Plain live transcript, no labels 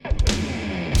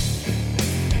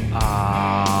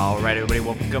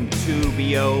everybody. Welcome to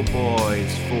BO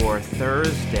Boys for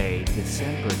Thursday,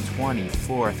 December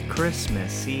 24th,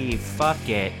 Christmas Eve. Fuck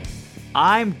it.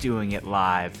 I'm doing it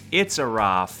live. It's a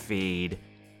raw feed.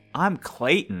 I'm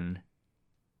Clayton.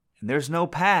 And there's no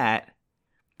Pat,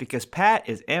 because Pat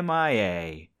is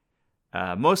MIA.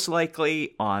 Most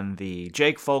likely on the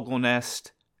Jake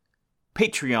Fogelnest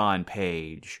Patreon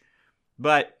page.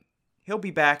 But he'll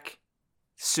be back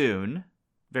soon,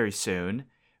 very soon.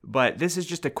 But this is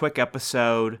just a quick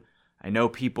episode. I know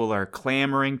people are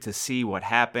clamoring to see what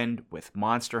happened with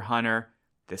Monster Hunter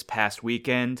this past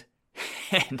weekend.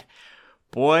 And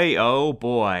boy, oh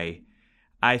boy,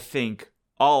 I think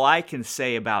all I can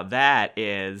say about that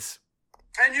is...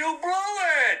 And you blew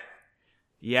it!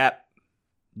 Yep,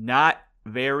 not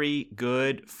very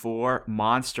good for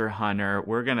Monster Hunter.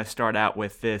 We're going to start out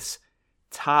with this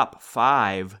top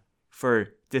 5 for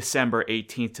December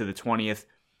 18th to the 20th.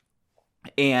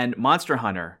 And Monster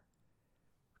Hunter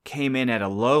came in at a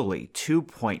lowly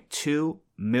 $2.2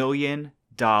 million.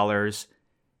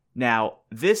 Now,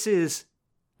 this is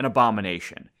an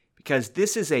abomination because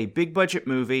this is a big budget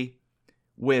movie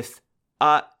with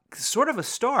sort of a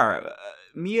star.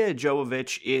 Milla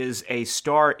Jovovich is a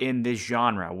star in this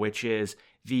genre, which is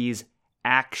these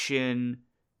action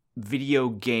video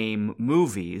game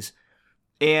movies.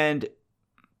 And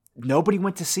nobody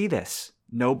went to see this.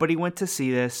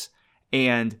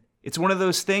 And it's one of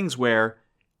those things where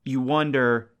you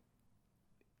wonder,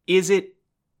 is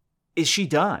she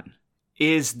done?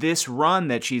 Is this run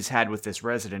that she's had with this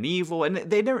Resident Evil, and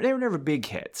they were never big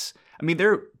hits. I mean,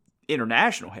 they're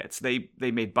international hits. They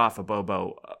made Bafa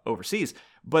Bobo overseas,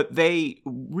 but they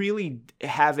really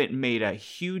haven't made a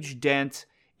huge dent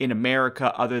in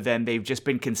America other than they've just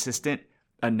been consistent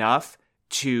enough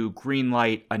to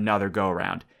greenlight another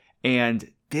go-around.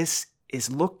 And this is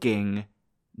looking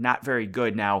not very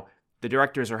good. Now, the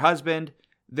director is her husband.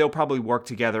 They'll probably work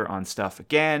together on stuff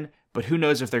again, but who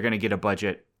knows if they're going to get a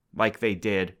budget like they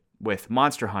did with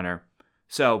Monster Hunter.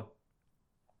 So,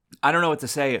 I don't know what to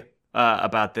say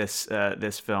about this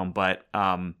film, but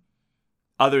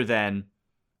other than,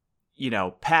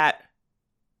 Pat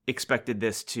expected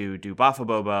this to do Bafa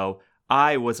Bobo.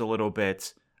 I was a little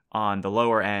bit on the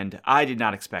lower end. I did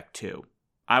not expect 2.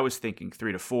 I was thinking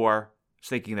 3 to 4. I was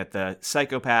thinking that the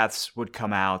psychopaths would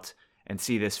come out and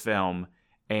see this film,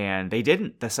 and they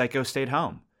didn't. The psycho stayed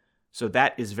home. So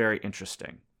that is very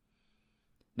interesting.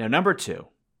 Now, number 2,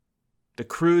 The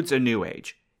Croods: A New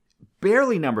Age.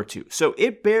 Barely number 2. So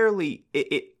it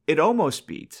almost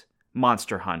beat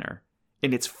Monster Hunter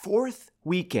in its 4th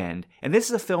weekend, and this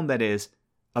is a film that is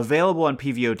available on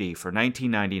PVOD for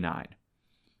 $19.99.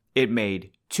 It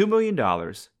made $2 million,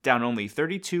 down only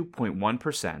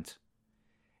 32.1%.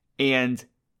 And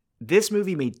this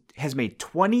movie has made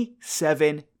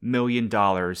 $27 million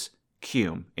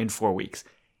cum in 4 weeks.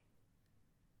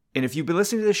 And if you've been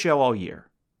listening to the show all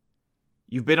year,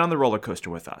 you've been on the roller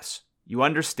coaster with us, you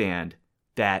understand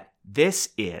that this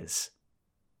is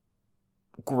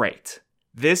great.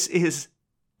 This is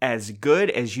as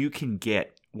good as you can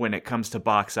get when it comes to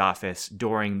box office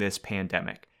during this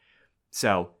pandemic.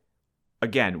 So,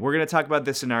 again, we're going to talk about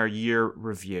this in our year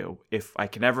review, if I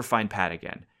can ever find Pat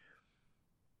again.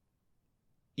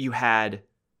 You had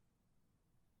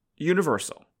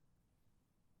Universal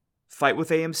fight with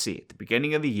AMC at the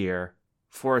beginning of the year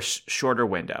for a shorter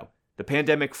window. The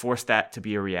pandemic forced that to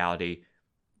be a reality.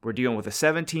 We're dealing with a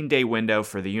 17-day window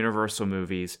for the Universal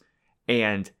movies,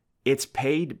 and it's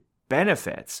paid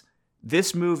benefits.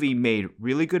 This movie made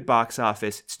really good box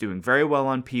office. It's doing very well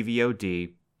on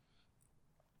PVOD.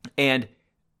 And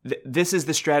this is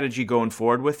the strategy going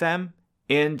forward with them.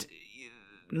 And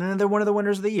they're one of the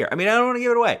winners of the year. I mean, I don't want to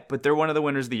give it away, but they're one of the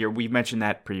winners of the year. We've mentioned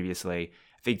that previously.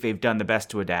 I think they've done the best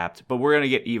to adapt, but we're going to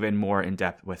get even more in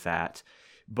depth with that.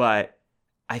 But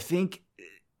I think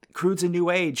Croods: A New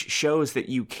Age shows that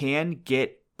you can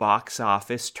get box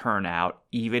office turnout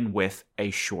even with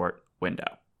a short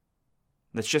window.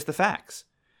 That's just the facts.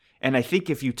 And I think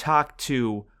if you talk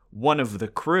to one of the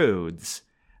Croods,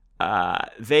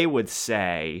 they would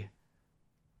say,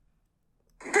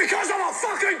 Because I'm a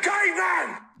fucking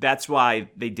caveman! That's why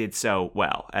they did so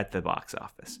well at the box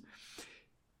office.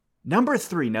 Number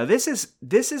 3. Now, this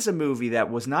is a movie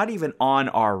that was not even on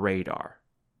our radar.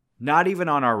 Not even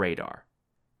on our radar.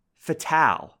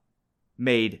 Fatale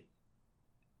made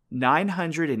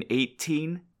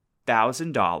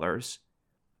 $918,000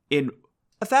 in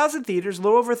 1,000 theaters, a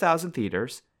little over 1,000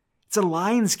 theaters. It's a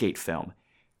Lionsgate film.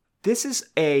 This is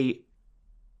I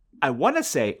want to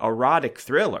say, erotic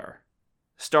thriller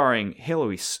starring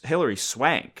Hilary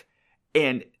Swank.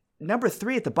 And number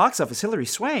 3 at the box office, Hilary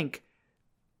Swank,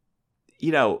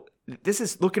 this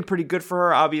is looking pretty good for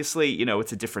her. Obviously, you know,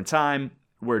 it's a different time.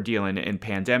 We're dealing in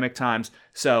pandemic times.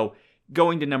 So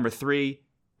going to number 3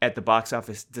 at the box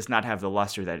office does not have the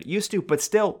luster that it used to, but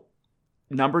still,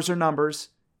 numbers are numbers.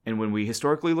 And when we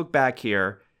historically look back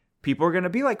here, people are going to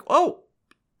be like, oh,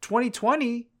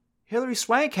 2020, Hilary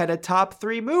Swank had a top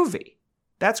 3 movie.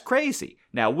 That's crazy.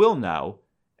 Now, we'll know,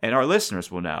 and our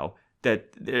listeners will know, that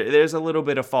there's a little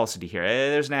bit of falsity here.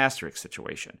 There's an asterisk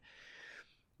situation.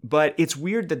 But it's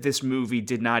weird that this movie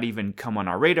did not even come on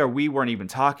our radar. We weren't even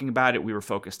talking about it. We were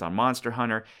focused on Monster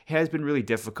Hunter. It has been really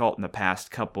difficult in the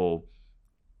past couple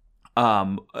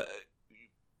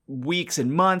weeks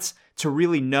and months to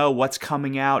really know what's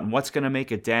coming out and what's going to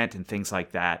make a dent and things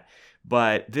like that.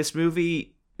 But this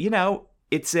movie, you know,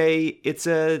 I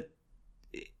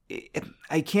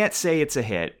can't say it's a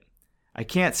hit. I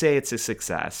can't say it's a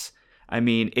success. I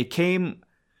mean, it came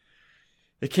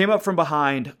up from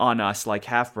behind on us like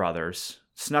Half Brothers,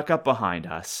 snuck up behind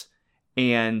us,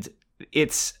 and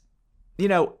it's, you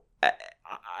know,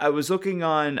 I was looking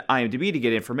on IMDb to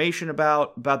get information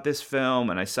about this film,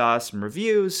 and I saw some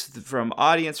reviews from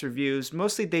audience reviews.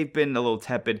 Mostly they've been a little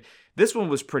tepid. This one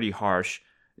was pretty harsh.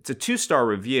 It's a 2-star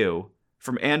review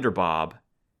from Anderbob,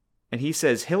 and he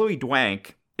says, Hilary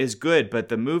Dwank is good, but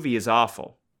the movie is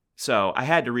awful. So I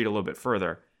had to read a little bit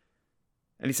further.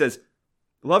 And he says,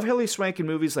 love Hilary Swank in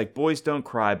movies like Boys Don't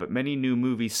Cry, but many new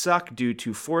movies suck due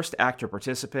to forced actor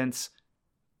participants.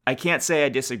 I can't say I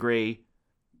disagree.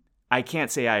 I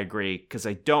can't say I agree because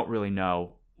I don't really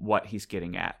know what he's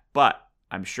getting at. But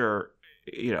I'm sure,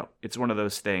 you know, it's one of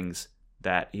those things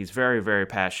that he's very, very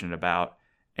passionate about.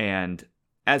 And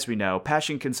as we know,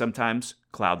 passion can sometimes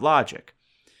cloud logic.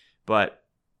 But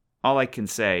all I can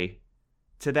say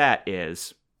to that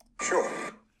is... Sure.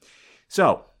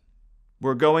 So,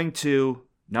 we're going to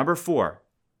number 4.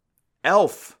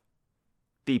 Elf,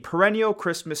 the perennial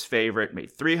Christmas favorite,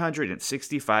 made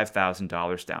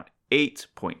 $365,000, down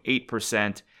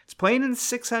 8.8%. It's playing in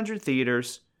 600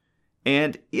 theaters,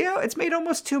 and, you know, it's made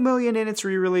almost $2 million in its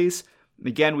re-release.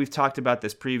 Again, we've talked about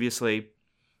this previously,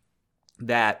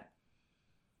 that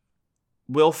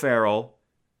Will Ferrell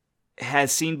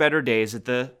has seen better days at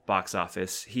the box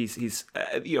office. He's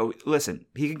you know, listen,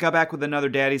 he can come back with another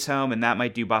Daddy's Home, and that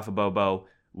might do Bafa Bobo.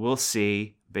 We'll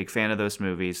see. Big fan of those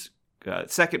movies.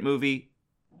 Second movie,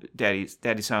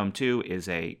 Daddy's Home 2, is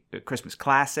a Christmas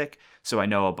classic. So I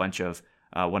know a bunch of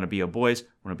Wanna Be-O boys,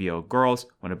 Wanna Be-O girls,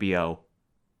 Wanna Be-O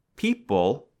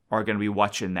people are going to be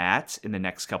watching that in the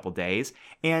next couple days.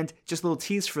 And just a little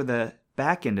tease for the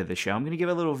back end of the show, I'm going to give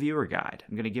a little viewer guide.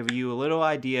 I'm going to give you a little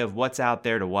idea of what's out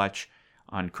there to watch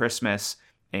on Christmas.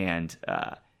 And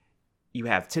you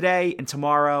have today and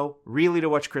tomorrow really to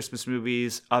watch Christmas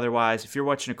movies. Otherwise, if you're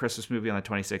watching a Christmas movie on the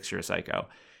 26th, you're a psycho.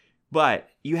 But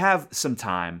you have some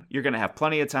time. You're going to have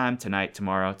plenty of time tonight,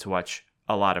 tomorrow, to watch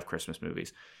a lot of Christmas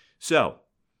movies. So,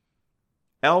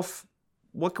 Elf,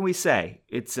 what can we say?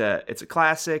 It's a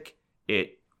classic.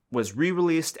 It was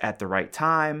re-released at the right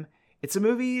time. It's a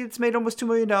movie. It's made almost $2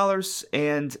 million,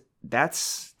 and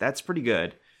that's pretty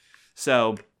good.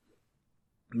 So,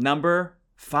 number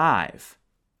 5,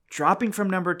 dropping from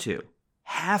number 2,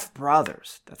 Half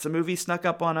Brothers. That's a movie snuck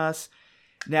up on us.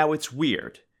 Now, it's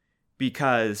weird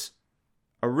because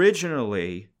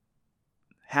originally,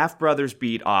 Half Brothers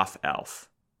beat off Elf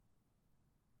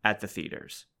at the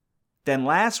theaters. Then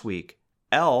last week,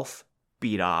 Elf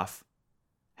beat off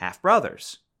Half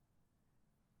Brothers.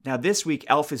 Now this week,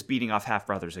 Elf is beating off Half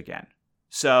Brothers again.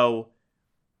 So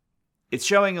it's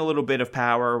showing a little bit of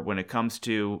power when it comes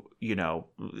to, you know,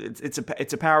 it's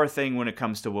a power thing when it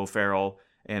comes to Will Ferrell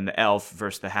and the Elf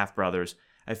versus the Half Brothers.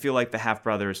 I feel like the Half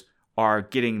Brothers are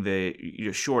getting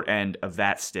the short end of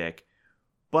that stick.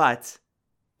 But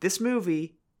this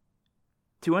movie,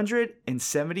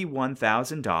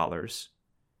 $271,000,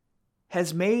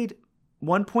 has made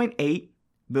 $1.8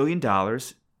 million,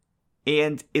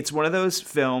 and it's one of those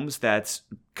films that's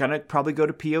gonna probably go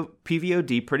to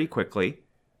PVOD pretty quickly.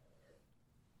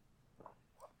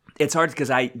 It's hard because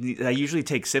I usually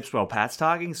take sips while Pat's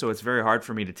talking, so it's very hard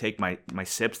for me to take my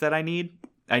sips that I need.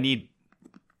 I need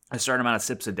a certain amount of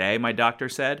sips a day, my doctor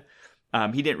said.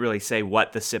 He didn't really say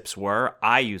what the sips were.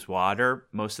 I use water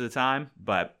most of the time,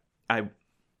 but I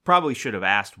probably should have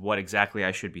asked what exactly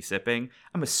I should be sipping.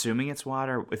 I'm assuming it's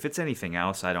water. If it's anything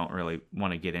else, I don't really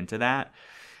want to get into that.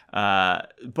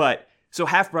 But so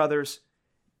Half Brothers,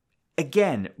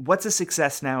 again, what's a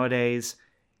success nowadays?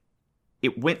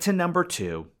 It went to number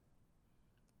 2.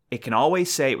 It can always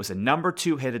say it was a number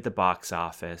 2 hit at the box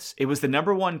office. It was the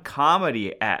number 1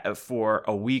 comedy for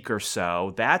a week or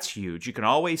so. That's huge. You can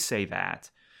always say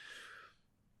that.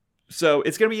 So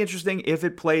it's going to be interesting if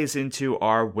it plays into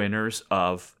our winners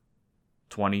of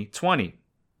 2020.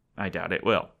 I doubt it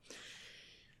will.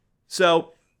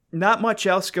 So not much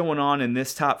else going on in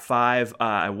this top 5.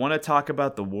 I want to talk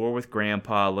about The War with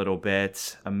Grandpa a little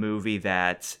bit, a movie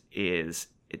that is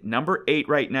at number 8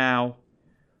 right now.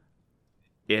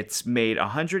 It's made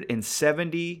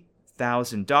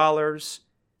 $170,000.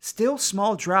 Still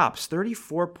small drops.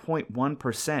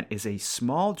 34.1% is a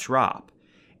small drop.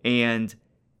 And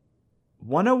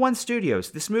 101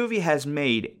 Studios, this movie has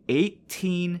made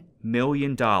 $18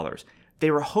 million.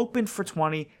 They were hoping for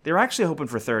 20. They were actually hoping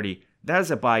for 30. That was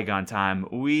a bygone time.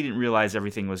 We didn't realize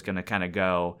everything was going to kind of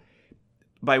go.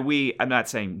 By we, I'm not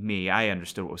saying me. I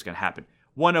understood what was going to happen.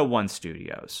 101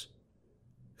 Studios.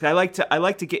 I like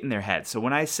to get in their head. So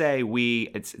when I say we,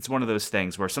 it's one of those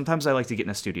things where sometimes I like to get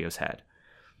in a studio's head.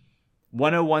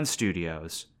 101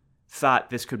 Studios thought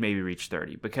this could maybe reach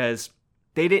 30 because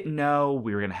they didn't know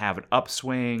we were going to have an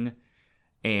upswing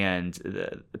and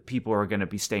the people are going to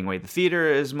be staying away at the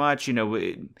theater as much. You know,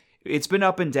 it's been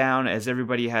up and down as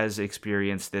everybody has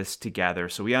experienced this together,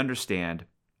 so we understand.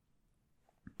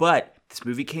 But this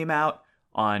movie came out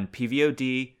on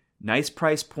PVOD, nice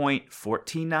price point,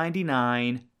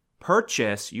 $14.99.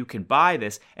 Purchase, you can buy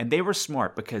this, and they were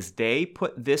smart because they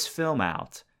put this film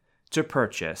out to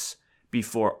purchase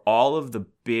before all of the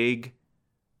big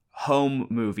home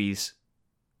movies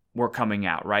were coming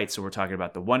out, right? So we're talking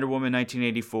about the Wonder Woman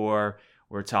 1984,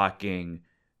 we're talking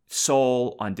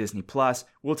Soul on Disney Plus.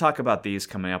 We'll talk about these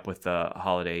coming up with the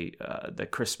holiday, the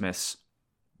Christmas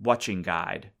watching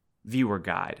guide, viewer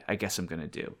guide, I guess I'm going to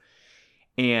do.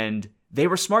 And they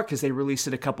were smart because they released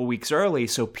it a couple weeks early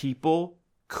so people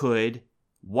could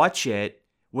watch it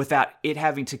without it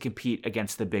having to compete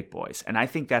against the big boys. And I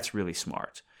think that's really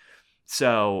smart.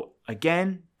 So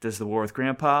again, does The War with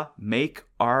Grandpa make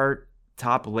our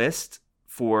top list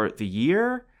for the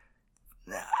year?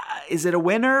 Is it a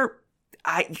winner?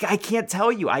 I can't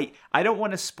tell you. I don't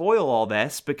want to spoil all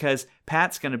this because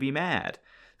Pat's going to be mad.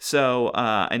 So,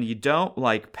 and you don't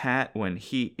like Pat when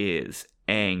he is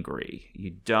angry.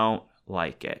 You don't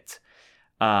like it.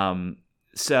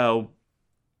 So,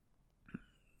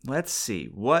 let's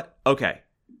see. Okay.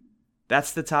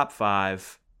 That's the top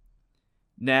 5.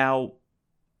 Now,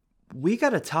 we got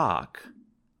to talk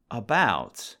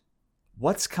about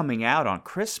what's coming out on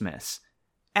Christmas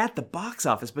at the box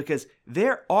office because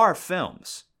there are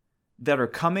films that are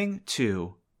coming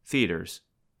to theaters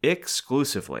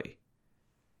exclusively.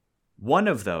 One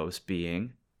of those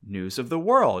being News of the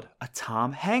World, a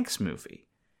Tom Hanks movie.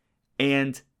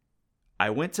 And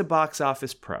I went to Box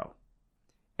Office Pro,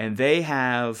 and they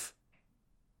have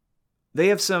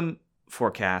some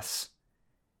forecasts,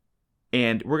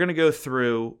 and we're going to go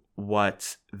through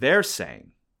what they're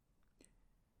saying.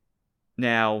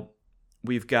 Now,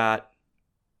 we've got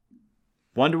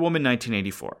Wonder Woman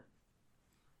 1984.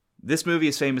 This movie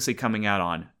is famously coming out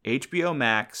on HBO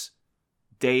Max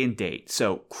day and date.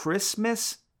 So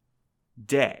Christmas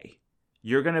Day,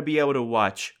 you're going to be able to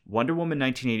watch Wonder Woman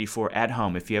 1984 at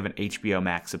home if you have an HBO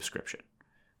Max subscription,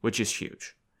 which is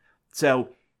huge. So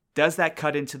does that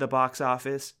cut into the box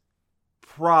office?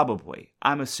 Probably,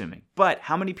 I'm assuming. But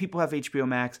how many people have HBO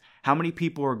Max? How many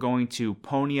people are going to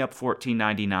pony up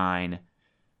 $14.99?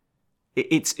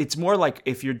 It's more like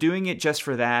if you're doing it just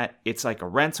for that, it's like a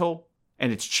rental,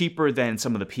 and it's cheaper than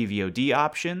some of the PVOD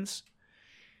options.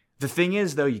 The thing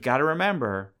is, though, you got to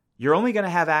remember, you're only going to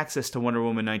have access to Wonder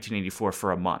Woman 1984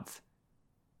 for a month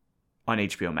on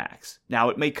HBO Max. Now,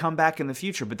 it may come back in the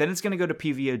future, but then it's going to go to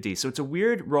PVOD. So it's a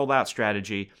weird rollout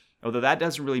strategy, although that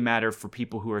doesn't really matter for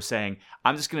people who are saying,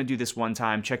 I'm just going to do this one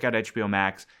time, check out HBO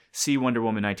Max, see Wonder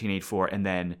Woman 1984, and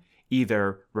then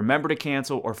either remember to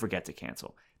cancel or forget to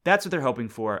cancel. That's what they're hoping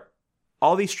for.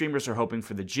 All these streamers are hoping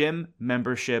for the gym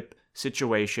membership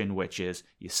situation, which is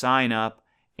you sign up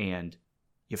and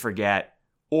you forget,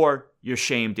 or you're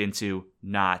shamed into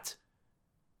not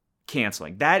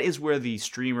canceling. That is where the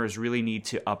streamers really need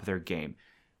to up their game.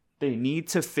 They need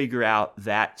to figure out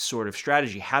that sort of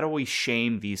strategy. How do we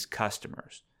shame these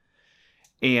customers?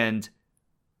 And,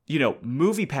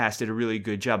 MoviePass did a really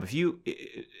good job.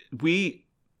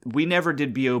 We never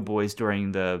did BO Boys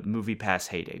during the MoviePass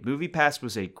heyday. MoviePass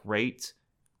was a great,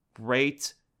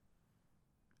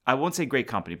 I won't say great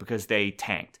company because they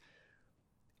tanked.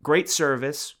 Great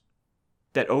service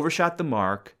that overshot the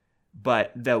mark,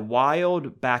 but the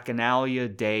wild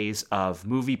bacchanalia days of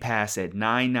MoviePass at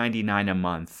 $9.99 a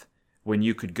month when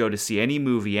you could go to see any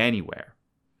movie anywhere.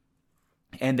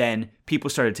 And then people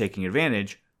started taking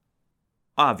advantage,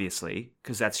 obviously,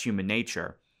 because that's human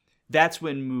nature. That's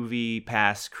when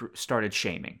MoviePass started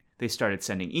shaming. They started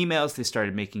sending emails. They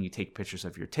started making you take pictures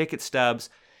of your ticket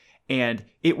stubs. And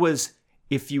it was,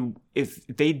 if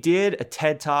they did a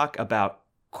TED Talk about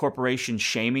corporations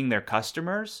shaming their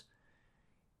customers,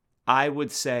 I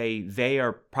would say they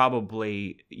are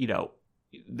probably,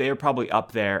 they're probably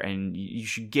up there, and you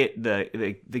should get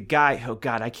the guy. Oh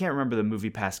God, I can't remember the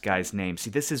MoviePass guy's name.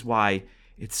 See, this is why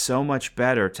it's so much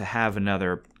better to have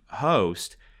another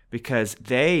host, because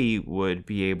they would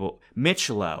be able. Mitch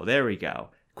Lowe, there we go.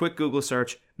 Quick Google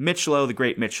search. Mitch Lowe, the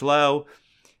great Mitch Lowe.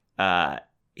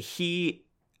 He,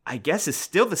 I guess, is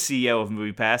still the CEO of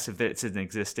MoviePass if it's in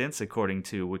existence, according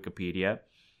to Wikipedia.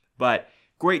 But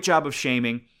great job of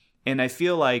shaming, and I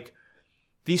feel like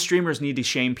these streamers need to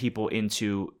shame people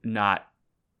into not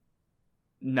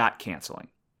canceling.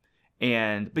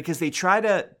 And because they try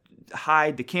to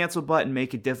hide the cancel button,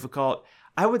 make it difficult,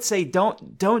 I would say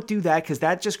don't do that, because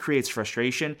that just creates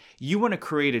frustration. You want to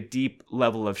create a deep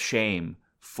level of shame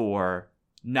for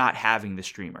not having the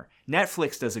streamer.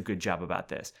 Netflix does a good job about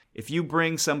this. If you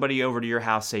bring somebody over to your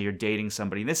house, say you're dating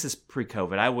somebody, and this is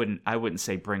pre-COVID, I wouldn't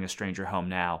say bring a stranger home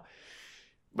now.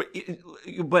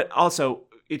 But also,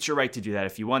 it's your right to do that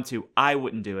if you want to. I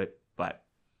wouldn't do it, but.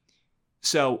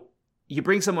 So you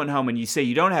bring someone home and you say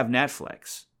you don't have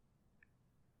Netflix.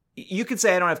 You could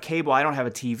say I don't have cable, I don't have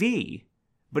a TV.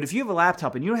 But if you have a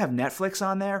laptop and you don't have Netflix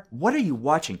on there, what are you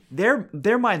watching?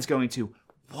 Their mind's going to,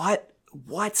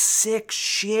 what sick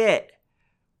shit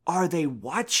are they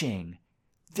watching?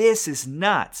 This is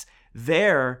nuts.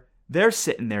 They're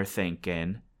sitting there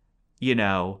thinking,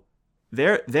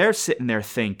 they're sitting there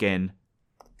thinking,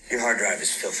 your hard drive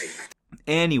is filthy.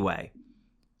 Anyway,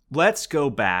 let's go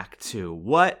back to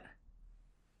what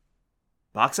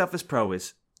Box Office Pro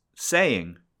is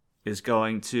saying is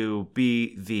going to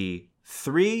be the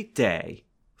 3-day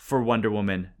for Wonder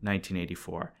Woman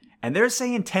 1984. And they're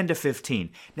saying 10 to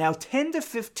 15. Now, 10 to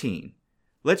 15,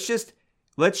 let's just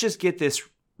get this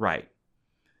right.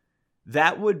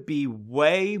 That would be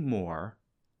way more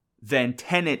than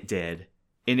Tenet did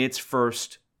in its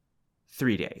first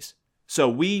 3 days. So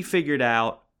we figured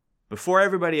out, before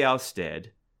everybody else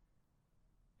did,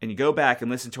 and you go back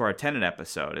and listen to our Tenet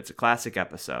episode, it's a classic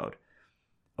episode,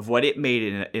 of what it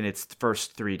made in its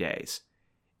first 3 days.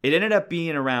 It ended up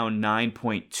being around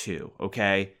 9.2,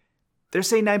 okay? They're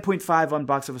saying 9.5 on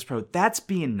Box Office Pro. That's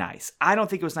being nice. I don't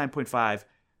think it was 9.5.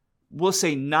 We'll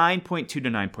say 9.2 to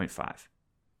 9.5.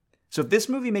 So if this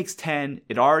movie makes 10,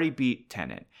 it already beat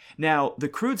Tenet. Now, The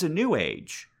Croods: A New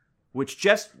Age, which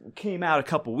just came out a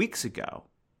couple weeks ago,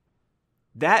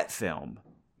 that film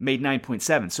made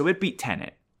 9.7, so it beat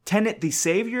Tenet. Tenet, the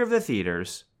savior of the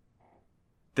theaters,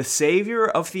 the savior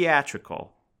of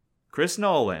theatrical, Chris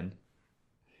Nolan,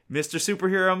 Mr.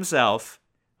 Superhero himself.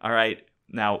 All right,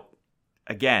 now,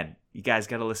 again, you guys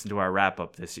got to listen to our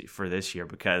wrap-up for this year,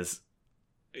 because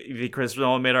you think Chris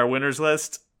Nolan made our winners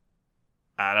list?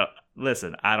 I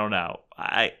don't know.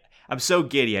 I'm so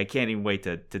giddy, I can't even wait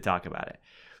to talk about it.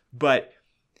 But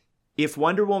if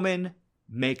Wonder Woman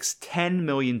makes $10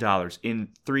 million in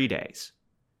 3 days,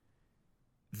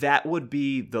 that would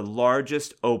be the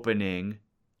largest opening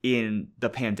in the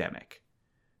pandemic.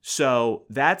 So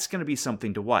that's going to be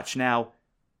something to watch. Now,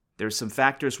 there's some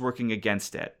factors working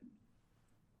against it.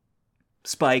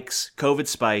 Spikes, COVID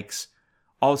spikes.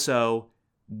 Also,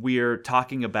 we're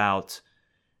talking about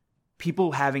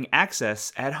people having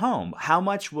access at home. How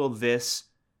much will this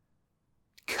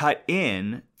cut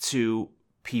in to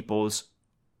people's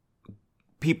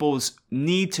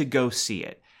need to go see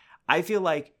it? I feel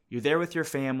like you're there with your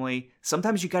family.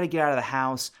 Sometimes you got to get out of the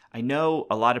house. I know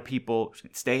a lot of people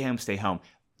stay home.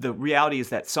 The reality is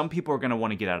that some people are going to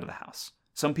want to get out of the house.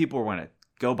 Some people are going to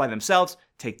go by themselves,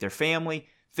 take their family,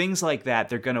 things like that.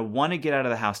 They're going to want to get out of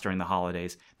the house during the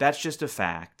holidays. That's just a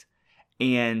fact.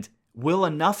 And will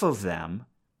enough of them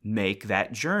make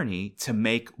that journey to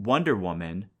make Wonder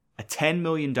Woman a $10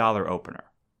 million opener?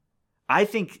 I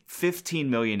think 15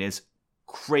 million is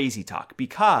crazy talk,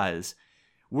 because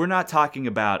we're not talking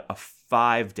about a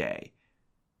 5-day.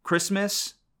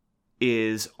 Christmas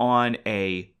is on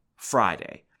a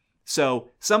Friday. So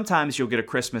sometimes you'll get a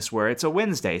Christmas where it's a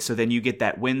Wednesday. So then you get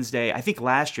that Wednesday. I think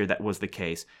last year that was the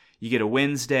case. You get a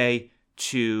Wednesday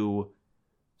to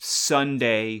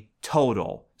Sunday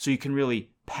total. So you can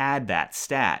really pad that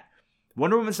stat.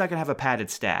 Wonder Woman's not going to have a padded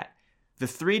stat. The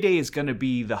 3-day is going to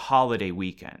be the holiday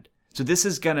weekend. So this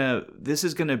is going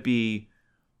to be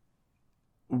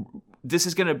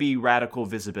radical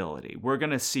visibility. We're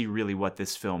going to see really what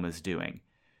this film is doing.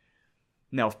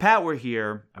 Now, if Pat were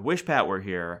here, I wish Pat were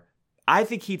here, I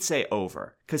think he'd say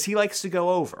over, because he likes to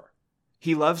go over.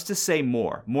 He loves to say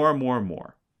more.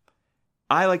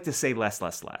 I like to say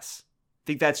less.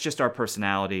 think that's just our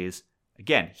personalities.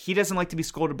 Again, he doesn't like to be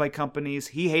scolded by companies.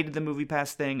 He hated the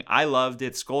MoviePass thing. I loved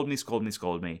it. Scold me, scold me,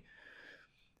 scold me.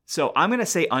 So I'm going to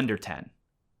say under 10.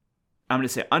 I'm going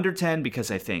to say under 10 because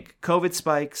I think COVID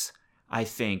spikes. I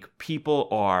think people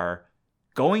are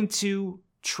going to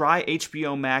try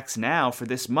HBO Max now for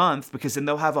this month because then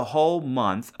they'll have a whole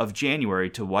month of January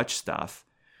to watch stuff.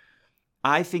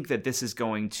 I think that this is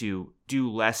going to do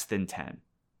less than 10.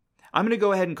 I'm going to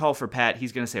go ahead and call for Pat.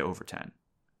 He's going to say over 10.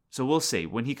 So we'll see.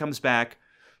 When he comes back,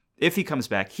 if he comes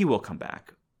back, he will come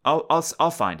back.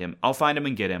 I'll find him. I'll find him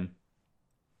and get him.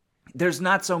 There's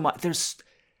not so much.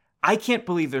 I can't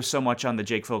believe there's so much on the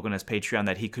Jake Fogelnest Patreon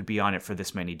that he could be on it for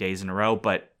this many days in a row,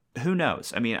 but who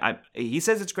knows? I mean, he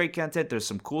says it's great content. There's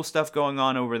some cool stuff going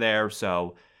on over there.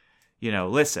 So,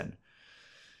 listen,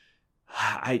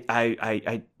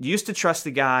 I used to trust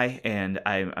the guy, and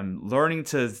I'm learning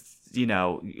to,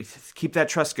 keep that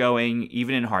trust going,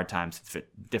 even in hard times. It's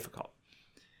difficult.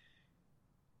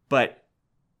 But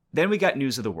then we got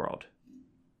news of the world.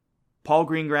 Paul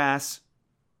Greengrass,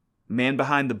 man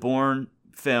behind the Bourne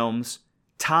films,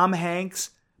 Tom Hanks,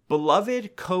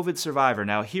 beloved COVID survivor.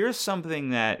 Now, here's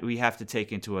something that we have to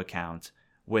take into account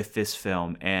with this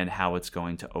film and how it's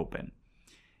going to open,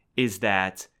 is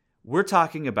that we're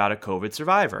talking about a COVID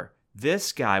survivor.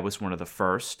 This guy was one of the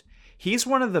first. He's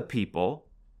one of the people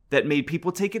that made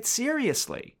people take it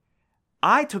seriously.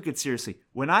 I took it seriously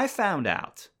when I found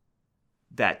out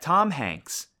that Tom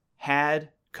Hanks had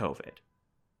COVID.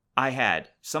 I had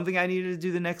something I needed to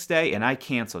do the next day, and I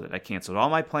canceled it. I canceled all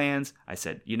my plans. I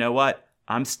said, you know what?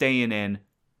 I'm staying in.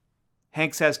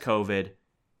 Hanks has COVID.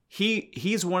 He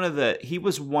was one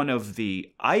of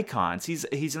the icons.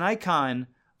 He's an icon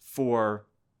for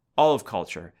all of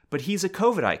culture, but he's a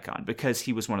COVID icon because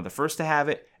he was one of the first to have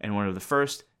it and one of the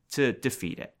first to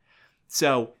defeat it.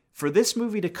 So for this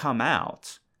movie to come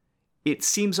out, it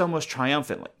seems almost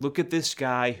triumphant. Like, look at this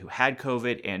guy who had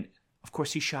COVID, and of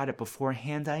course he shot it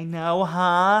beforehand. I know,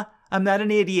 huh? I'm not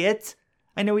an idiot.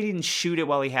 I know he didn't shoot it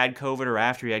while he had COVID or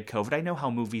after he had COVID. I know how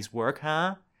movies work,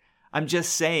 huh? I'm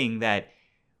just saying that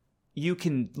you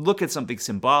can look at something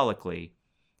symbolically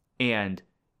and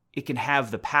it can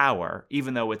have the power,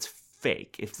 even though it's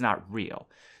fake. It's not real.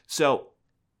 So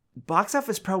Box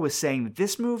Office Pro was saying that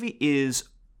this movie is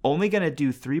only going to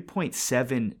do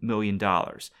 $3.7 million.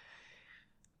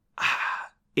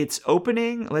 It's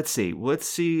opening, let's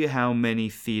see how many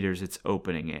theaters it's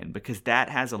opening in, because that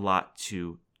has a lot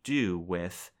to do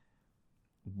with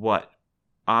what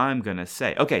I'm going to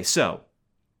say. Okay, so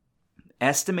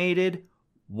estimated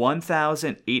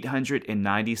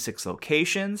 1,896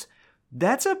 locations.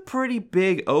 That's a pretty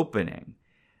big opening.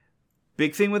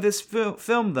 Big thing with this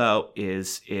film, though,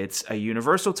 is it's a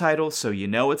Universal title, so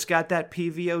it's got that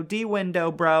PVOD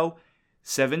window, bro.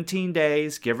 17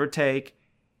 days, give or take.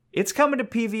 It's coming to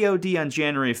PVOD on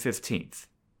January 15th.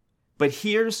 But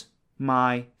here's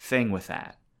my thing with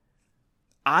that.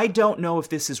 I don't know if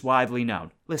this is widely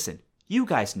known. Listen, you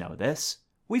guys know this.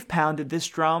 We've pounded this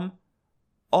drum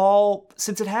all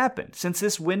since it happened. Since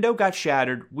this window got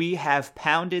shattered, we have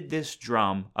pounded this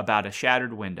drum about a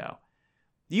shattered window.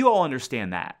 You all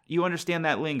understand that. You understand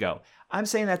that lingo. I'm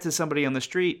saying that to somebody on the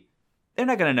street. They're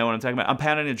not going to know what I'm talking about. I'm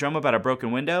pounding a drum about a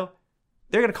broken window.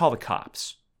 They're going to call the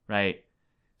cops, right?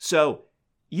 So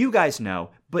you guys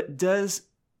know, but does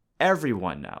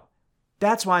everyone know?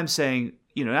 That's why I'm saying,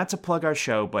 not to plug our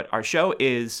show, but our show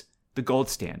is the gold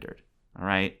standard, all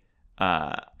right?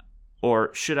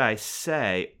 Or should I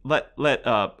say, let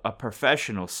a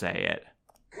professional say it.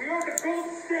 We are the gold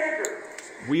standard.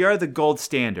 We are the gold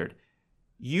standard.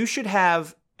 You should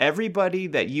have everybody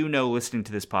that you know listening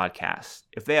to this podcast,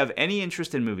 if they have any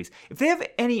interest in movies, if they have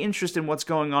any interest in what's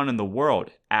going on in the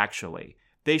world, actually,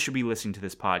 they should be listening to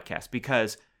this podcast,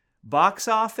 because box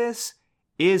office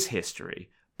is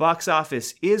history. Box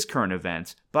office is current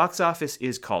events. Box office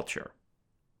is culture.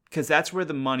 Because that's where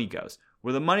the money goes.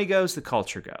 Where the money goes, the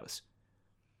culture goes.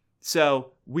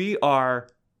 So we are,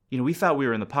 we thought we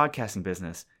were in the podcasting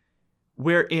business.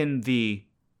 We are in the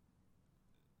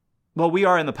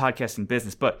podcasting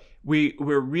business, but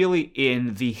we're really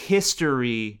in the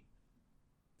history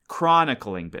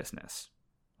chronicling business.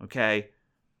 Okay?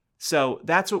 So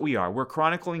that's what we are. We're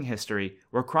chronicling history.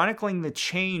 We're chronicling the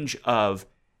change of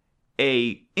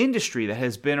a industry that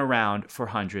has been around for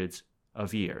hundreds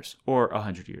of years, or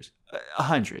 100 years,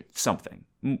 100 something,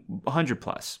 100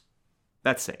 plus.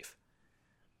 That's safe.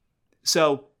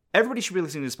 So everybody should be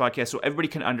listening to this podcast so everybody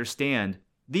can understand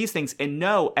these things and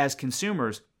know as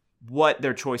consumers what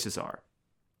their choices are.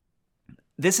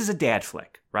 This is a dad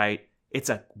flick, right? It's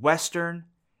a Western.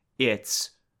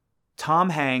 It's Tom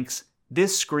Hanks.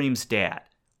 This screams dad.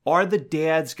 Are the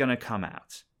dads going to come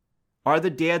out? Are the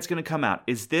dads going to come out?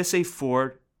 Is this a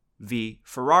Ford v.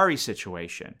 Ferrari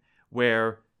situation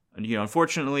where,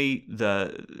 unfortunately,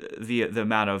 the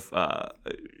amount of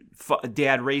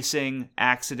dad racing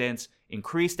accidents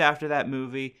increased after that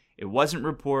movie? It wasn't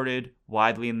reported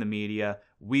widely in the media.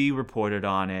 We reported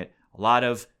on it. A lot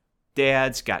of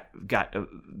dads got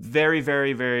very,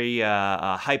 very, very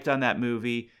hyped on that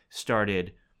movie,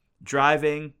 started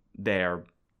driving their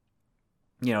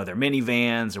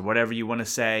minivans or whatever you want to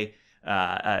say,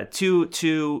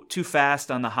 too fast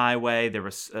on the highway. There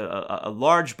was a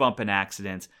large bump in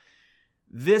accidents.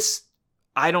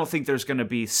 I don't think there's going to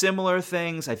be similar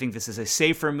things. I think this is a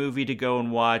safer movie to go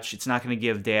and watch. It's not going to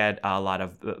give dad a lot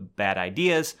of bad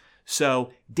ideas.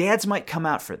 So dads might come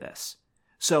out for this.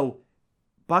 So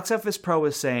Box Office Pro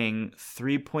is saying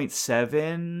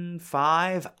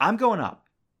 3.75. I'm going up.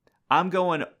 I'm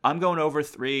going over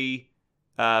 3.7.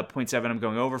 I'm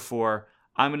going over 4.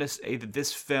 I'm going to say that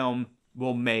this film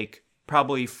will make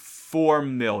probably $4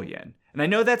 million. And I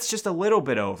know that's just a little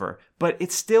bit over, but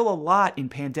it's still a lot in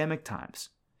pandemic times.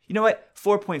 You know what?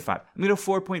 4.5. I'm going to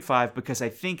go 4.5 because I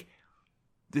think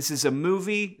this is a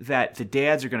movie that the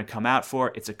dads are going to come out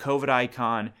for. It's a COVID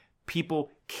icon.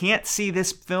 People can't see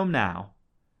this film now.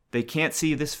 They can't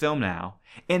see this film now.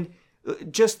 And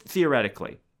just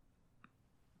theoretically,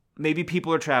 maybe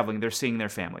people are traveling. They're seeing their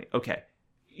family. Okay.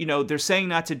 They're saying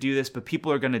not to do this, but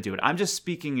people are going to do it. I'm just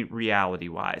speaking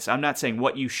reality-wise. I'm not saying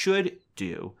what you should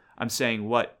do. I'm saying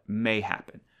what may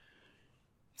happen.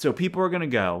 So people are going to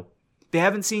go. They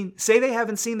haven't seen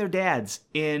their dads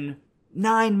in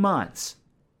 9 months.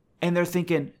 And they're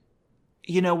thinking,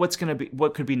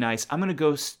 what could be nice? I'm going to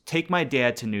go take my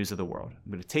dad to News of the World.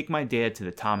 I'm going to take my dad to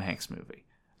the Tom Hanks movie.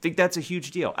 I think that's a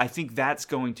huge deal. I think that's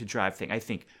going to drive things. I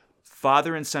think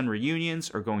father and son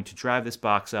reunions are going to drive this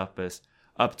box office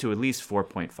up to at least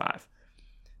 4.5.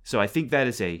 So I think that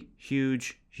is a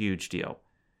huge, huge deal.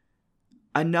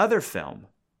 Another film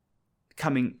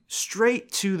coming straight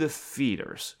to the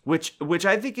theaters, which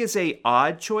I think is a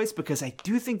odd choice because I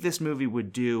do think this movie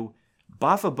would do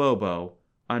Bafa Bobo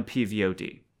on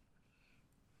PVOD,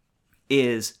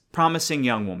 is Promising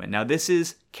Young Woman. Now this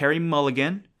is Carey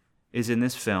Mulligan is in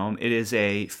this film. It is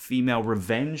a female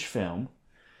revenge film.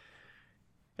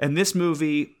 And this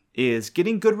movie is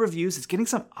getting good reviews. It's getting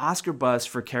some Oscar buzz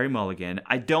for Carey Mulligan.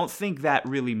 I don't think that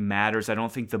really matters. I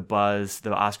don't think the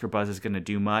Oscar buzz is going to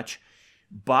do much.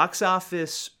 Box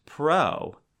Office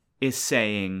Pro is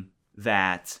saying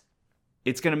that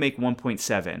it's going to make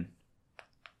 1.7.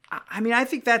 I mean, I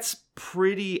think that's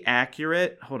pretty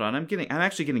accurate. Hold on, I'm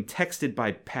actually getting texted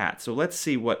by Pat. So let's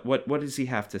see what does he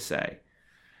have to say.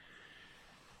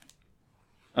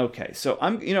 Okay, so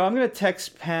I'm going to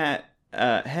text Pat.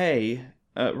 Hey.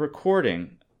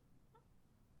 Recording.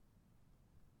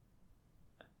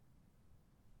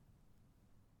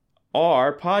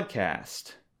 Our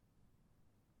podcast.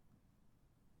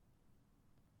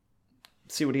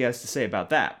 Let's see what he has to say about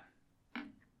that.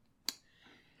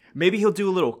 Maybe he'll do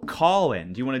a little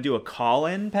call-in. Do you want to do a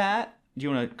call-in, Pat? Do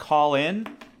you want to call in?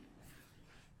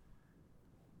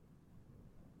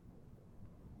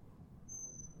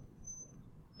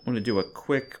 Want to do a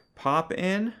quick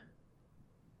pop-in?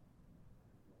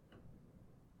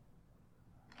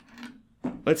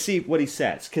 Let's see what he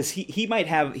says, because he might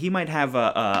have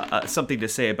something to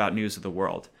say about News of the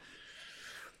World.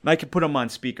 I could put him on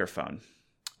speakerphone.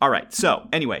 All right. So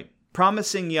anyway,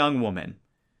 Promising Young Woman.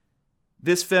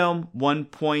 This film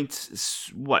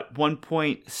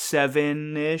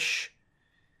 1.7-ish.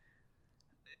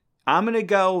 I'm gonna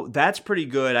go. That's pretty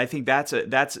good. I think that's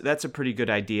a pretty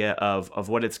good idea of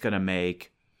what it's gonna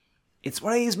make. It's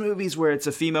one of these movies where it's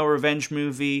a female revenge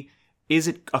movie. Is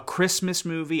it a Christmas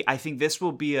movie? I think this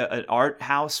will be an art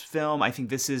house film. I think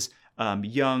this is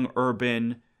young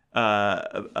urban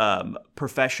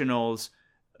professionals.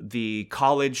 The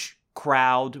college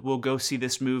crowd will go see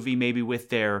this movie, maybe with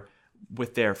their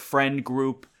friend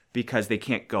group because they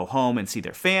can't go home and see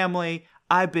their family.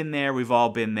 I've been there. We've all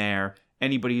been there.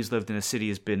 Anybody who's lived in a city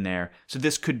has been there. So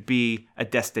this could be a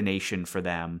destination for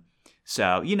them.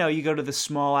 So, you go to the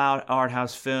small art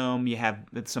house film. You have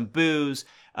some booze.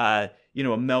 A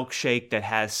milkshake that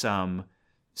has some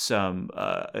sort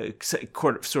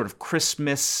of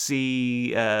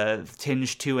Christmassy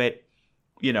tinge to it.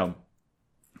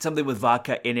 Something with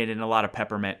vodka in it and a lot of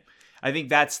peppermint. I think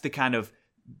that's the kind of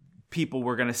people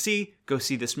we're going to go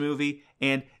see this movie.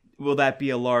 And will that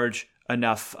be a large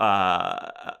enough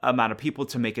amount of people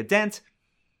to make a dent?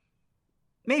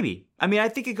 Maybe. I mean, I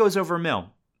think it goes over $1 million.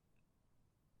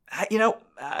 I'm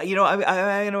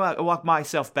going to walk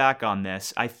myself back on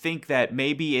this. I think that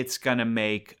maybe it's going to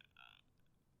make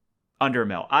under a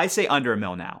mil. I say under a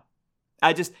mil now.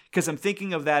 I just, because I'm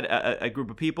thinking of that a group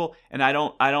of people, and I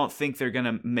don't think they're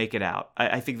gonna make it out.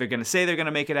 I think they're gonna say they're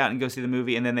gonna make it out and go see the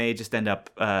movie, and then they just end up,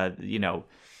 staying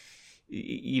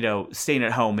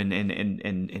at home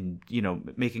and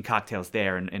making cocktails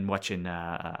there and watching,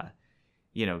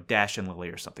 Dash and Lily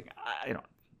or something.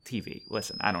 TV.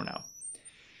 Listen, I don't know.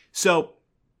 So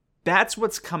that's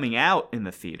what's coming out in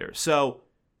the theater. So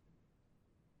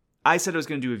I said I was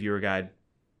going to do a viewer guide.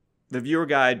 The viewer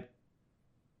guide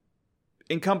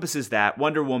encompasses that.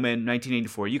 Wonder Woman,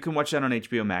 1984. You can watch that on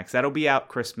HBO Max. That'll be out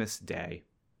Christmas Day.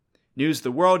 News of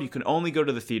the World, you can only go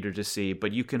to the theater to see,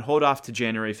 but you can hold off to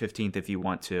January 15th if you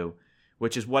want to,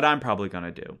 which is what I'm probably going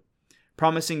to do.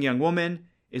 Promising Young Woman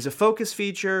is a focus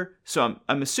feature, so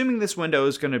I'm assuming this window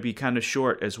is going to be kind of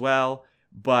short as well,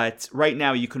 but right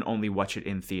now you can only watch it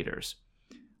in theaters.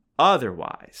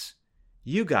 Otherwise,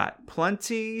 you got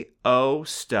plenty of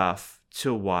stuff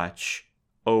to watch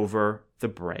over the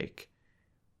break.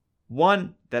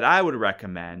 One that I would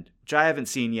recommend, which I haven't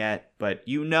seen yet, but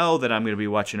you know that I'm going to be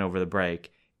watching over the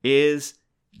break, is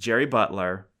Jerry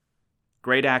Butler,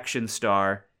 great action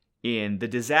star in the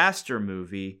disaster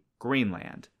movie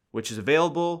Greenland, which is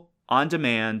available on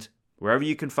demand wherever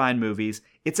you can find movies.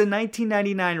 It's a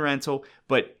 $19.99 rental,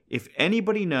 but if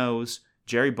anybody knows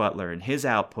Jerry Butler and his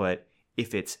output,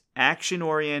 if it's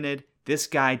action-oriented, this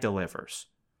guy delivers.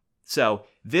 So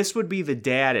this would be the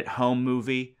dad at home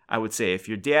movie. I would say if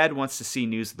your dad wants to see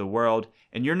News of the World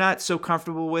and you're not so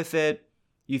comfortable with it,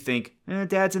 you think,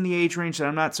 dad's in the age range that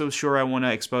I'm not so sure I want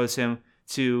to expose him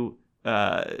to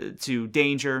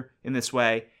danger in this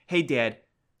way. Hey, Dad,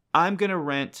 I'm going to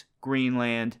rent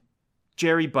Greenland.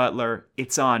 Jerry Butler,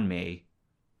 it's on me.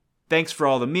 Thanks for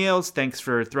all the meals. Thanks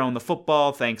for throwing the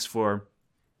football. Thanks for,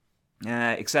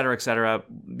 et cetera,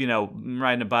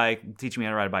 riding a bike, teaching me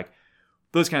how to ride a bike.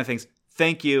 Those kind of things.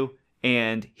 Thank you.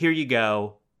 And here you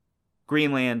go.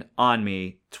 Greenland on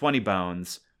me. 20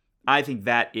 bones. I think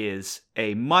that is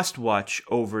a must watch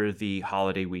over the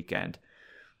holiday weekend.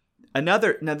 Now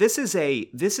this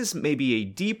is maybe a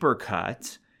deeper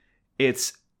cut.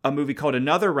 It's a movie called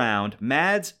Another Round.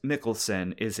 Mads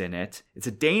Mikkelsen is in it. It's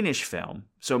a Danish film,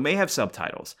 so it may have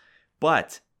subtitles.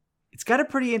 But it's got a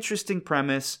pretty interesting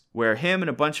premise where him and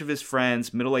a bunch of his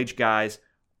friends, middle-aged guys,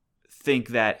 think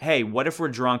that, hey, what if we're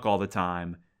drunk all the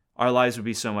time? Our lives would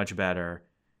be so much better.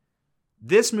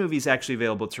 This movie is actually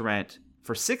available to rent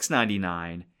for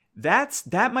 $6.99.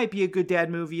 That might be a good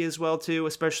dad movie as well too,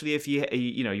 especially if you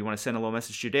want to send a little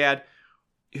message to your dad.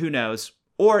 Who knows?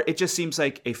 Or it just seems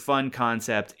like a fun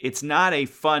concept. It's not a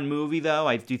fun movie though.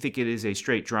 I do think it is a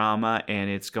straight drama, and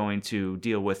it's going to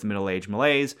deal with middle-aged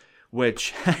malaise,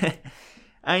 which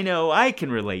I know I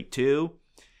can relate to.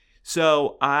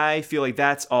 So I feel like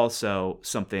that's also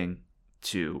something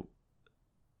to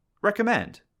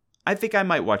recommend. I think I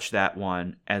might watch that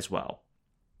one as well.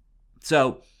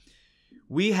 So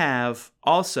we have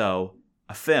also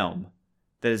a film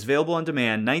that is available on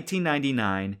demand,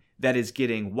 $19.99, that is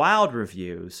getting wild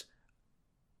reviews.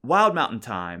 Wild Mountain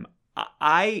Time.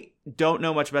 I don't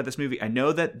know much about this movie. I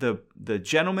know that the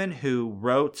gentleman who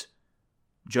wrote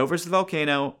Joe vs. the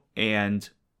Volcano, and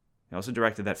he also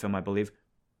directed that film, I believe,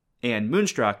 and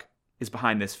Moonstruck is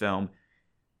behind this film.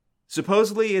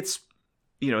 Supposedly it's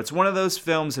one of those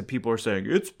films that people are saying,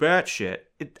 it's batshit.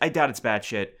 I doubt it's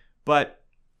batshit, but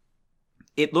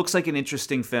it looks like an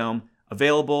interesting film,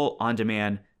 available on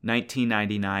demand,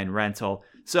 $19.99 rental.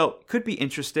 So it could be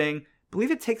interesting. I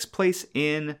believe it takes place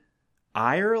in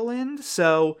Ireland.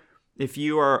 So if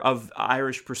you are of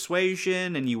Irish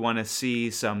persuasion and you want to see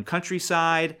some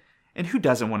countryside, and who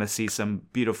doesn't want to see some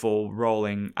beautiful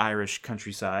rolling Irish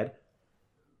countryside?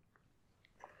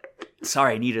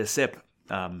 Sorry, I needed a sip.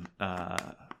 It's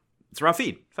a raw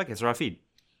feed. Fuck it, it's a raw feed.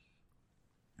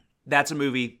 That's a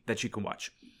movie that you can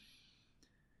watch.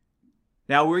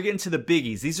 Now we're getting to the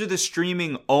biggies. These are the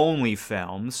streaming only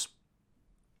films.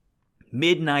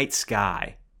 Midnight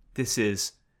Sky. This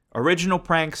is original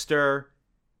prankster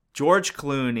George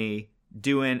Clooney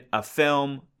doing a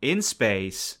film in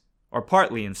space, or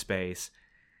partly in space.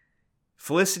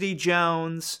 Felicity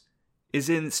Jones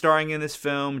is starring in this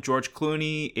film. George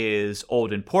Clooney is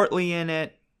old and portly in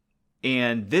it.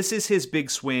 And this is his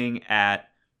big swing at,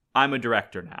 I'm a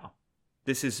director now.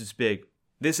 This is his big,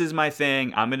 this is my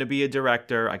thing. I'm going to be a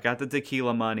director. I got the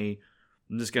tequila money.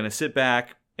 I'm just going to sit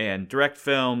back and direct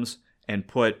films and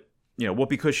put,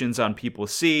 whoopee cushions on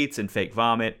people's seats and fake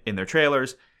vomit in their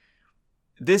trailers.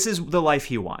 This is the life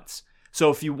he wants. So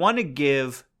if you want to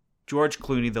give George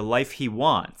Clooney the life he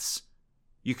wants,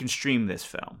 you can stream this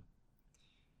film.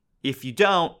 If you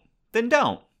don't, then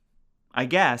don't, I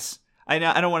guess.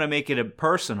 I don't want to make it a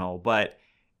personal, but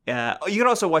you can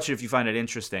also watch it if you find it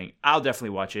interesting. I'll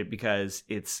definitely watch it because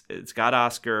it's got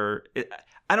Oscar.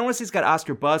 I don't want to say it's got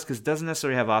Oscar buzz because it doesn't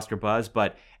necessarily have Oscar buzz,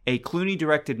 but a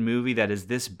Clooney-directed movie that is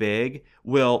this big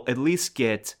will at least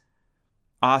get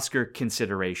Oscar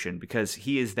consideration because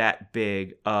he is that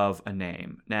big of a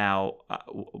name. Now,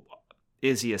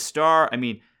 is he a star? I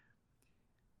mean,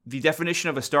 the definition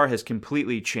of a star has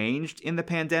completely changed in the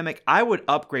pandemic. I would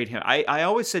upgrade him. I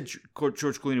always said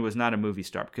George Clooney was not a movie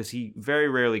star because he very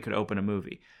rarely could open a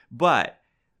movie. But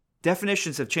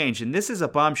definitions have changed, and this is a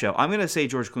bombshell. I'm going to say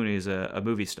George Clooney is a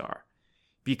movie star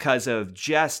because of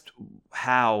just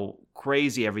how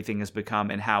crazy everything has become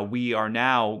and how we are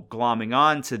now glomming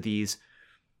on to these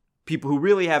people who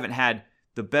really haven't had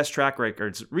the best track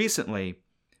records recently,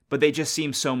 but they just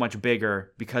seem so much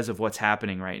bigger because of what's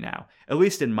happening right now, at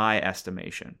least in my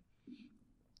estimation.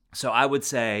 So I would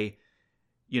say,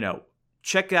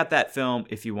 check out that film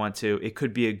if you want to. It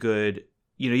could be a good,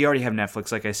 you already have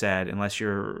Netflix, like I said, unless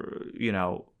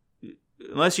you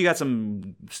got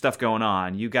some stuff going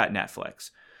on, you got Netflix.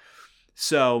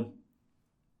 So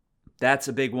that's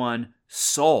a big one.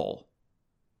 Soul.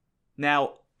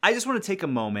 Now, I just want to take a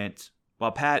moment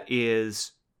while Pat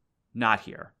is not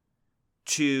here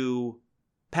to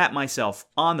pat myself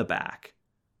on the back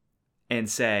and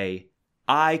say,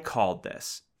 I called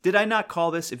this. Did I not call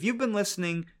this? If you've been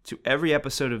listening to every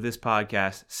episode of this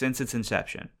podcast since its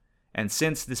inception and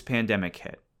since this pandemic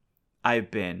hit,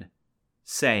 I've been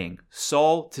saying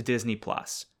Soul to Disney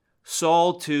Plus.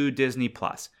 Soul to Disney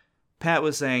Plus. Pat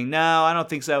was saying, no, I don't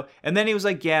think so. And then he was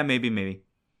like, yeah, maybe.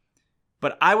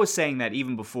 But I was saying that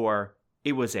even before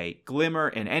it was a glimmer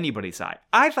in anybody's eye.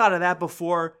 I thought of that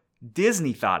before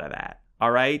Disney thought of that,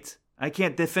 all right? I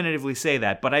can't definitively say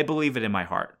that, but I believe it in my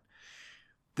heart.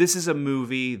 This is a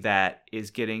movie that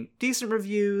is getting decent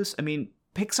reviews. I mean,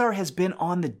 Pixar has been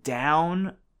on the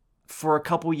down for a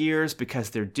couple years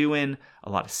because they're doing a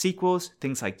lot of sequels,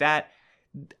 things like that.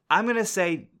 I'm going to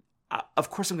say, of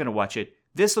course I'm going to watch it.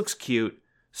 This looks cute.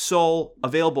 Soul,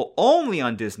 available only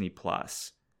on Disney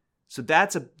Plus. So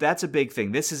that's a big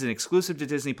thing. This is an exclusive to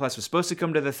Disney Plus. Was supposed to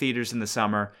come to the theaters in the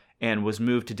summer and was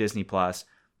moved to Disney Plus.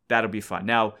 That'll be fun.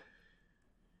 Now,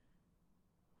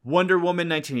 Wonder Woman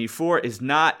 1984 is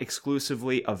not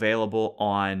exclusively available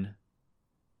on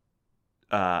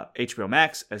HBO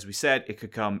Max. As we said, it can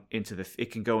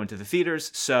go into the theaters.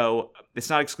 So it's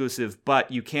not exclusive, but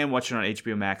you can watch it on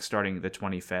HBO Max starting the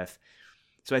 25th.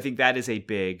 So I think that is a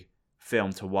big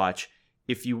film to watch.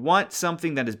 If you want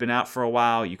something that has been out for a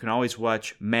while, you can always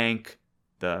watch Mank,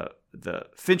 the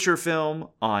Fincher film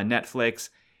on Netflix.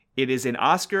 It is an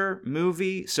Oscar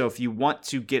movie, so if you want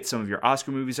to get some of your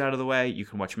Oscar movies out of the way, you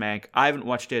can watch Mank. I haven't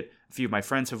watched it. A few of my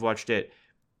friends have watched it.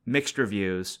 Mixed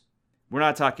reviews. We're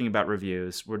not talking about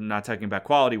reviews. We're not talking about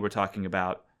quality. We're talking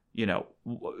about,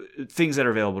 things that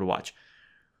are available to watch.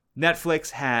 Netflix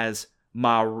has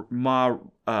Ma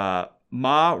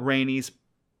Rainey's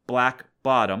Black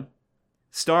Bottom,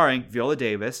 starring Viola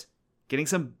Davis, getting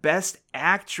some Best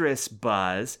Actress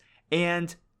buzz,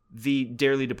 and the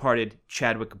dearly departed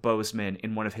Chadwick Boseman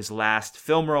in one of his last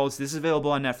film roles. This is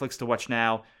available on Netflix to watch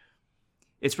now.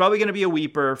 It's probably going to be a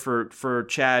weeper for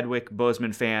Chadwick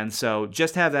Boseman fans, so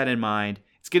just have that in mind.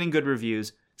 It's getting good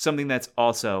reviews, something that's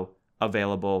also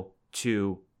available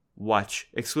to watch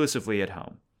exclusively at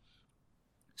home.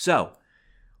 So,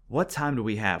 what time do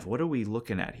we have? What are we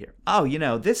looking at here? Oh,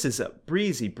 this is a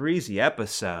breezy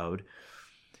episode.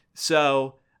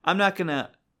 So I'm not going to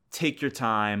take your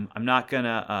time. I'm not going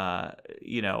to,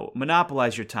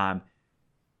 monopolize your time.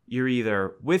 You're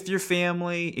either with your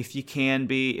family, if you can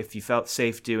be, if you felt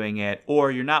safe doing it,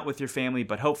 or you're not with your family,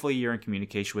 but hopefully you're in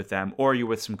communication with them, or you're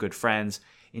with some good friends,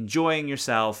 enjoying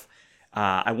yourself.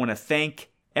 I want to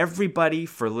thank everybody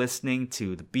for listening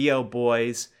to the BO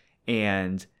Boys,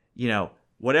 and,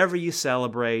 whatever you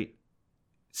celebrate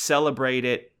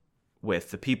it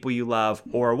with the people you love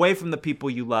or away from the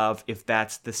people you love if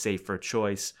that's the safer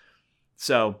choice.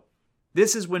 So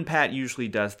this is when Pat usually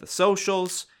does the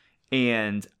socials,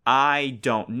 and I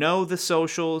don't know the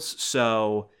socials,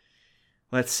 so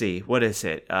let's see. What is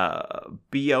it?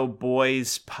 BO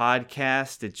Boys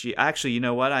Podcast. Actually, you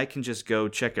know what? I can just go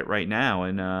check it right now,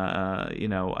 and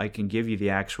I can give you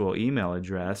the actual email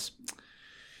address.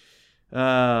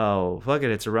 Oh, fuck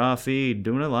it. It's a raw feed.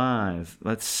 Doing it live.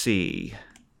 Let's see.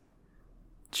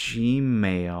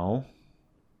 Gmail.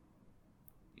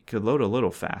 It could load a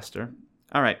little faster.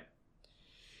 All right.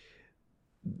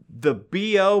 The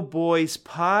BO Boys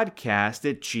Podcast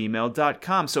at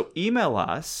gmail.com. So email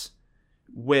us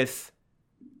with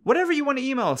whatever you want to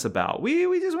email us about.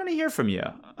 We just want to hear from you.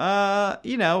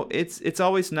 It's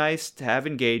always nice to have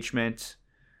engagement.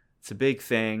 It's a big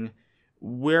thing.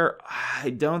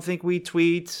 I don't think we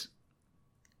tweet.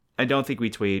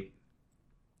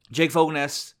 Jake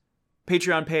Fogelnest,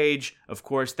 Patreon page. Of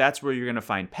course, that's where you're going to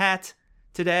find Pat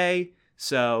today.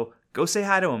 So go say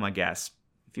hi to him, I guess,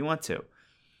 if you want to.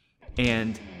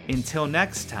 And until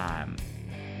next time,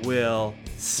 we'll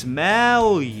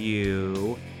smell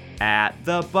you at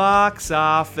the box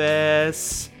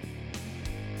office.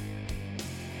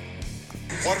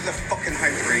 What are the fucking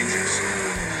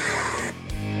hydrangeas?